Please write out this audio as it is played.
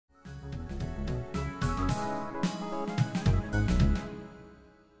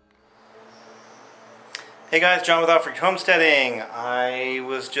Hey guys, John with Homesteading. I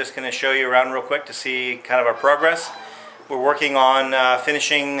was just going to show you around real quick to see kind of our progress. We're working on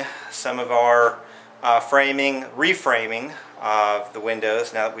finishing some of our reframing of the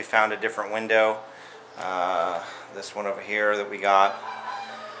windows now that we found a different window. This one over here that we got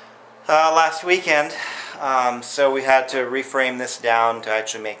last weekend. So we had to reframe this down to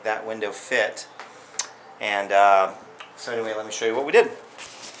actually make that window fit. And so anyway, let me show you what we did.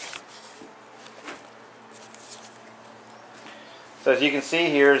 So as you can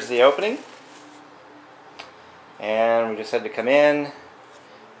see, here's the opening, and we just had to come in,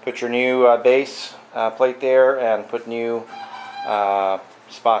 put your new base plate there, and put new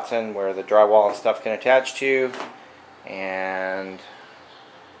spots in where the drywall and stuff can attach to, and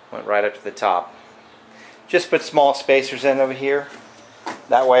went right up to the top. Just put small spacers in over here.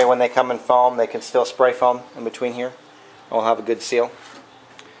 That way when they come in foam, they can still spray foam in between here. We'll have a good seal.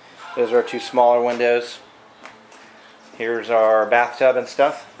 Those are our two smaller windows. Here's our bathtub and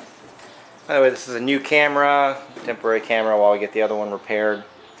stuff. By the way, this is a new camera, temporary camera while we get the other one repaired.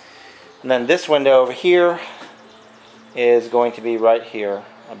 And then this window over here is going to be right here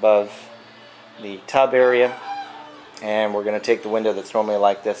above the tub area. And we're going to take the window that's normally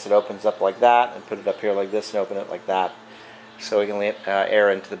like this, it opens up like that, and put it up here like this and open it like that. So we can let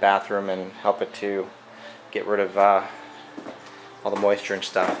air into the bathroom and help it to get rid of all the moisture and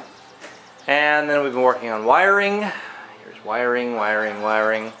stuff. And then we've been working on wiring. Here's wiring.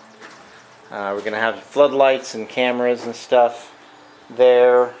 We're going to have floodlights and cameras and stuff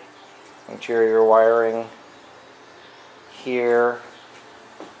there. Interior wiring here.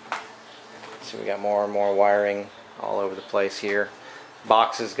 So we got more and more wiring all over the place here.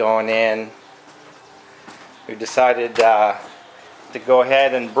 Boxes going in. We decided to go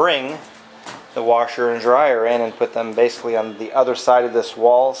ahead and bring the washer and dryer in and put them basically on the other side of this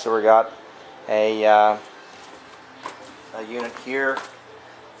wall. So we got a unit here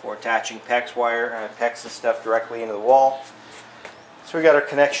for attaching PEX wire, PEX and stuff directly into the wall. So we got our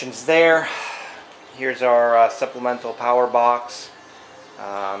connections there. Here's our supplemental power box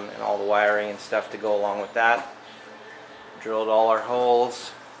and all the wiring and stuff to go along with that. Drilled all our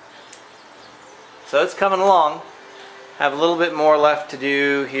holes. So it's coming along. Have a little bit more left to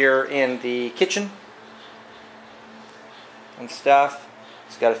do here in the kitchen and stuff.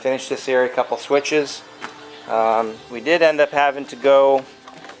 Just got to finish this area, a couple switches. We did end up having to go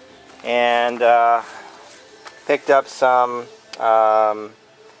and picked up some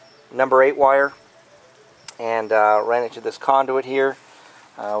number 8 wire and ran it to this conduit here.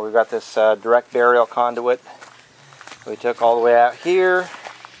 We've got this direct burial conduit. We took all the way out here.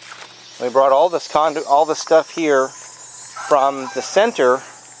 We brought all this stuff here from the center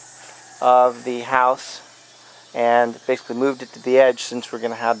of the house and basically moved it to the edge, since we're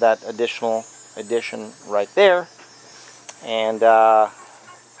going to have that additional addition right there. And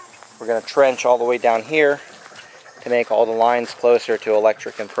we're going to trench all the way down here to make all the lines closer to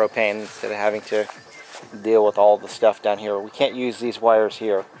electric and propane instead of having to deal with all the stuff down here. We can't use these wires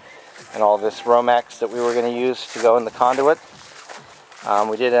here and all this Romex that we were going to use to go in the conduit.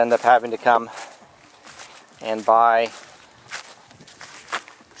 We did end up having to come and buy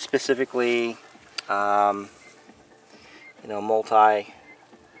specifically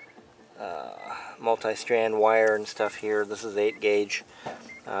multi-strand wire and stuff here. This is 8 gauge.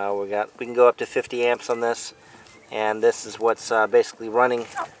 We can go up to 50 amps on this, and this is what's basically running.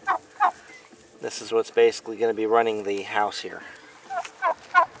 This is what's basically going to be running the house here.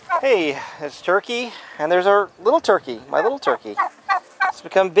 Hey, there's Turkey, and there's our little turkey, my little turkey. It's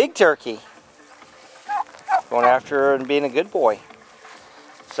become Big Turkey. Going after her and being a good boy.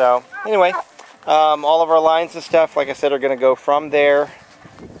 So anyway, all of our lines and stuff, like I said, are going to go from there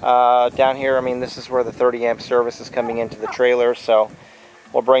down here. I mean, this is where the 30 amp service is coming into the trailer, so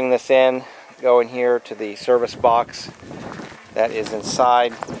we'll bring this in, go in here to the service box that is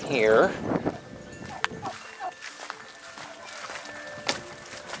inside here.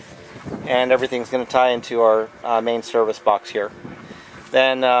 And everything's going to tie into our main service box here.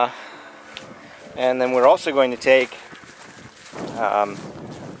 Then, and then we're also going to take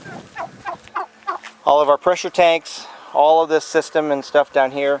all of our pressure tanks, all of this system and stuff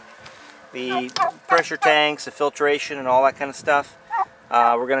down here, the pressure tanks, the filtration and all that kind of stuff.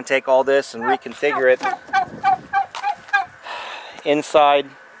 We're going to take all this and reconfigure it inside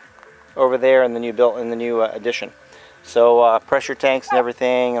over there in the new addition. So pressure tanks and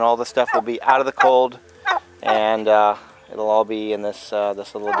everything and all this stuff will be out of the cold, and it'll all be in this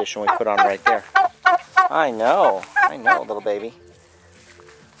this little addition we put on right there. I know, little baby.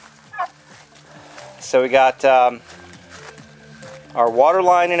 So we got our water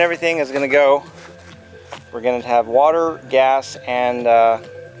line and everything is going to go we're going to have water, gas, and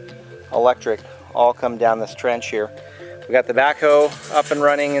electric all come down this trench here. We got the backhoe up and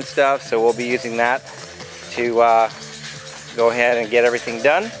running and stuff, so we'll be using that to go ahead and get everything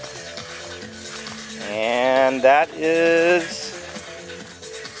done. And that is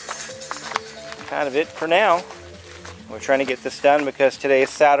kind of it for now. We're trying to get this done because today is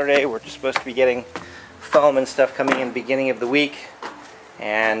Saturday. We're supposed to be getting foam and stuff coming in the beginning of the week,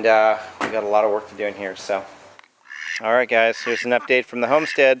 and we got a lot of work to do in here. So, all right, guys, here's an update from the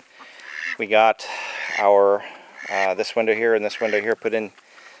homestead. We got our this window here and this window here put in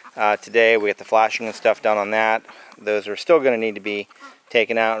today. We got the flashing and stuff done on that. Those are still going to need to be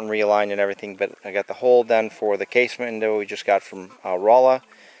taken out and realigned and everything, but I got the hole done for the casement window we just got from Rolla.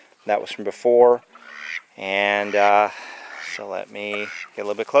 That was from before. And so let me get a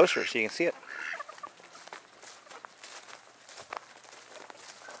little bit closer so you can see it.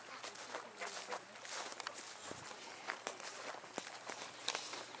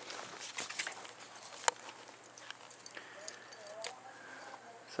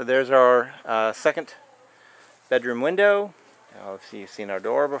 So there's our second bedroom window. Obviously you've seen our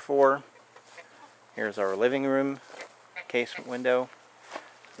door before. Here's our living room casement window.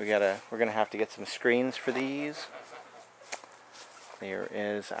 We're gonna have to get some screens for these. There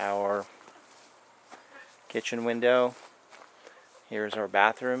is our kitchen window. Here's our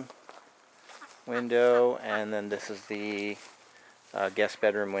bathroom window, and then this is the guest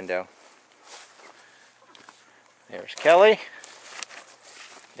bedroom window. There's Kelly.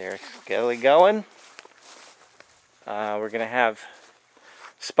 There's Kelly going. We're gonna have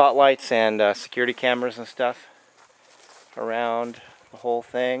spotlights and security cameras and stuff around the whole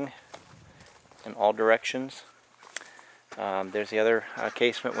thing in all directions. There's the other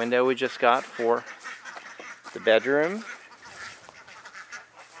casement window we just got for the bedroom.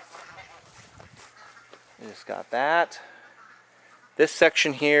 We just got that. This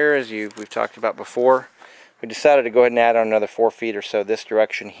section here, as we've talked about before, we decided to go ahead and add on another 4 feet or so this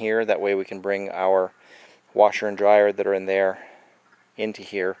direction here. That way we can bring our washer and dryer that are in there into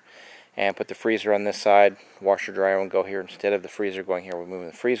here and put the freezer on this side. Washer dryer will go here instead of the freezer going here. We're moving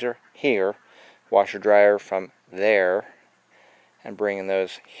the freezer here, washer dryer from there, and bringing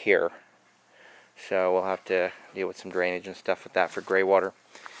those here. So we'll have to deal with some drainage and stuff with that for gray water.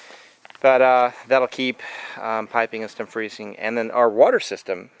 But that'll keep piping and stuff freezing. And then our water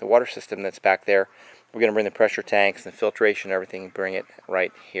system, the water system that's back there, we're going to bring the pressure tanks and filtration and everything and bring it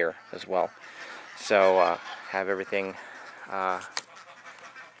right here as well. So have everything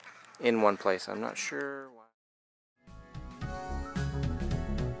in one place. I'm not sure.